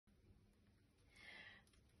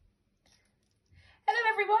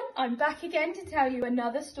everyone, I'm back again to tell you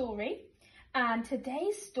another story, and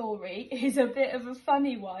today's story is a bit of a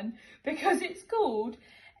funny one because it's called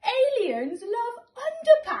Aliens Love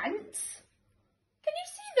Underpants. Can you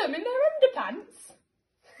see them in their underpants?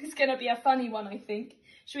 It's going to be a funny one, I think.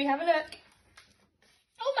 Should we have a look?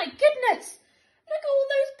 Oh my goodness, look at all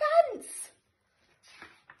those pants.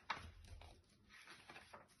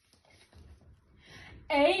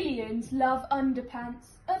 Aliens love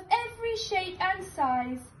underpants of every shape and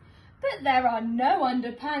size, but there are no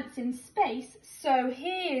underpants in space, so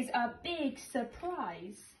here's a big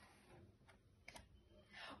surprise.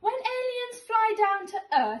 When aliens fly down to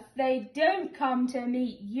Earth, they don't come to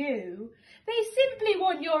meet you. They simply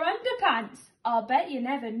want your underpants. I'll bet you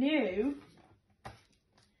never knew.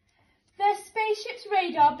 Their spaceship's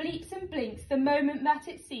radar bleeps and blinks the moment that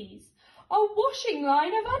it sees a washing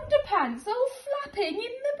line of underpants all flapping in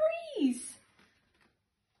the breeze.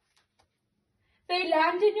 They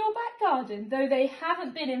land in your back garden, though they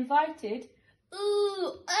haven't been invited.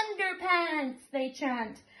 Ooh, underpants, they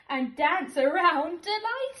chant, and dance around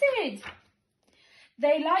delighted.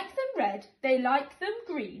 They like them red, they like them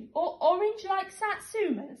green, or orange like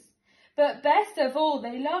Satsumas. But best of all,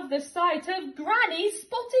 they love the sight of Granny's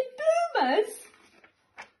spotted bloomers.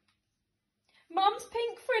 Mum's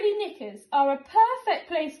pink frilly knickers are a perfect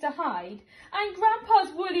place to hide, and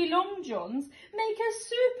Grandpa's woolly long johns make a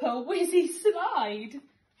super whizzy slide.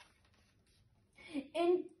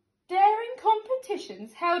 In daring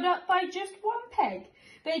competitions held up by just one peg,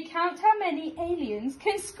 they count how many aliens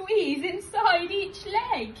can squeeze inside each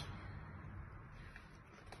leg.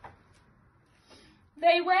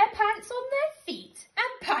 They wear pants on their feet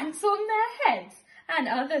and pants on their heads and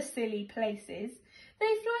other silly places.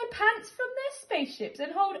 They fly pants from their spaceships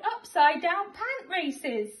and hold upside-down pant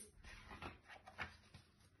races.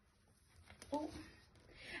 Oh.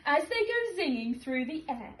 As they go zinging through the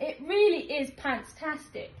air, it really is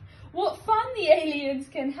pants-tastic. What fun the aliens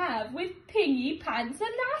can have with pingy pants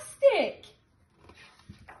elastic.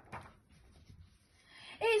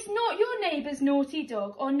 It's not your neighbour's naughty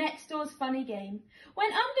dog or next door's funny game. When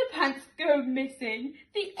underpants go missing,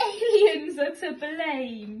 the aliens are to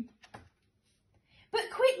blame. But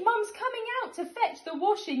quick, Mum's coming out to fetch the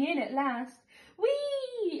washing in at last.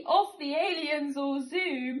 Whee! Off the aliens all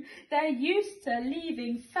zoom. They're used to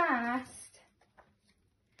leaving fast.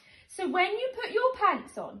 So when you put your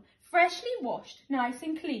pants on, freshly washed, nice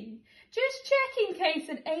and clean, just check in case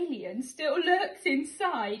an alien still lurks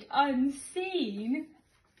inside unseen.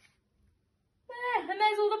 There, and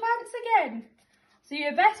there's all the pants again. So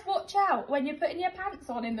you best watch out when you're putting your pants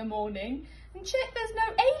on in the morning and check there's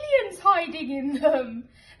no aliens hiding in them.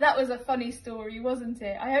 That was a funny story, wasn't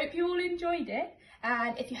it? I hope you all enjoyed it.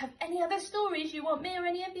 And if you have any other stories you want me or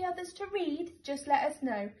any of the others to read, just let us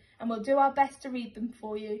know and we'll do our best to read them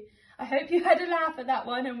for you. I hope you had a laugh at that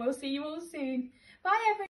one and we'll see you all soon. Bye everyone.